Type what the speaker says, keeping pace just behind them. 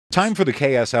Time for the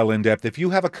KSL In-Depth. If you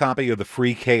have a copy of the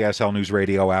free KSL News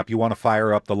Radio app, you want to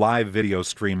fire up the live video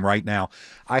stream right now,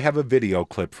 I have a video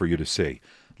clip for you to see.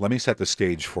 Let me set the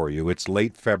stage for you. It's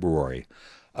late February.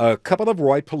 A couple of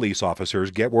Roy police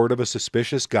officers get word of a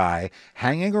suspicious guy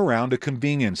hanging around a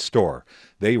convenience store.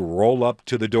 They roll up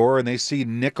to the door and they see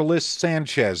Nicolas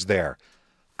Sanchez there.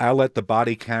 I'll let the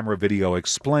body camera video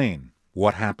explain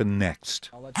what happened next.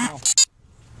 I'll let you know.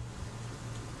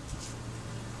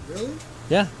 Really?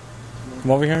 Yeah.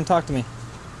 Come over here and talk to me.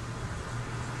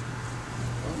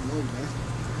 I don't know, man.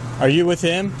 Are you with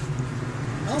him?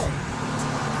 No.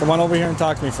 Come on over here and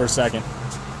talk to me for a second.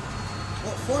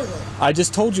 What for, though? I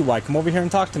just told you why. Come over here and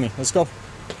talk to me. Let's go.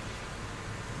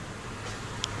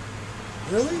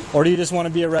 Really? Or do you just want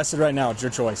to be arrested right now? It's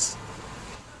your choice.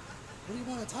 What do you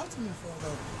want to talk to me for,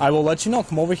 though? I will let you know.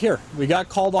 Come over here. We got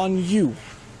called on you.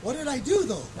 What did I do,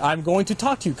 though? I'm going to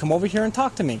talk to you. Come over here and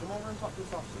talk to me. Come over and talk to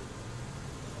this officer.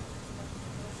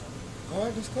 All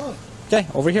right, let's go. Okay,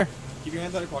 over here. Keep your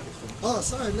hands out of your pockets for me. Oh,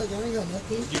 sorry, look, I ain't got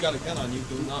nothing. You got a gun on you,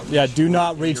 do not reach. Yeah, do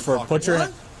not reach for it. Put your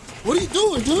What? What are you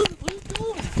doing, dude? What are you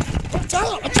doing? Watch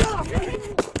out! Watch out!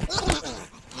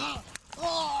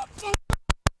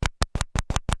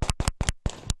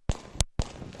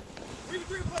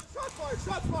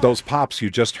 Those pops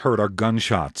you just heard are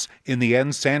gunshots. In the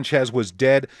end, Sanchez was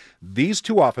dead. These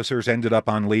two officers ended up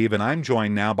on leave, and I'm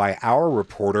joined now by our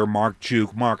reporter, Mark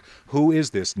Juke. Mark, who is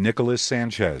this Nicolas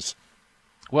Sanchez?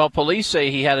 Well, police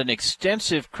say he had an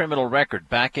extensive criminal record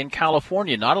back in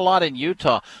California, not a lot in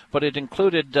Utah, but it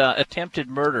included attempted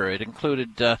murder. It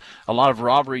included a lot of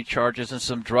robbery charges and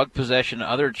some drug possession and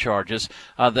other charges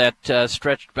that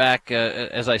stretched back,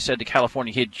 as I said, to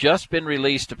California. He had just been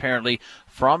released, apparently,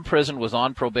 from prison, was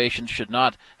on probation, should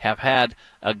not have had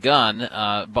a gun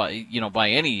by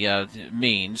any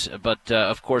means. But,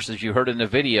 of course, as you heard in the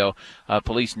video,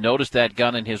 police noticed that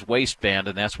gun in his waistband,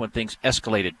 and that's when things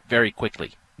escalated very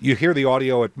quickly. You hear the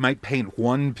audio, it might paint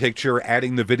one picture.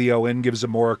 Adding the video in gives a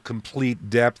more complete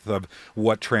depth of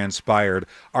what transpired.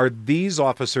 Are these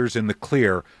officers in the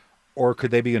clear, or could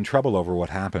they be in trouble over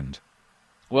what happened?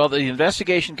 Well, the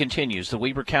investigation continues. The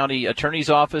Weber County Attorney's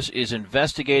Office is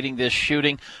investigating this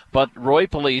shooting, but Roy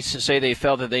police say they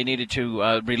felt that they needed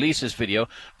to release this video,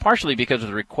 partially because of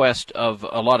the request of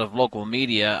a lot of local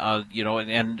media,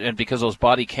 and because those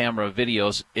body camera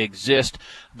videos exist.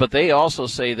 But they also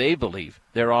say they believe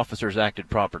their officers acted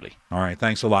properly. All right,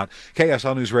 thanks a lot.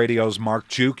 KSL News Radio's Mark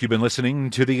Juke. You've been listening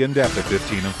to The In-Depth at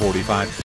 15 and 45.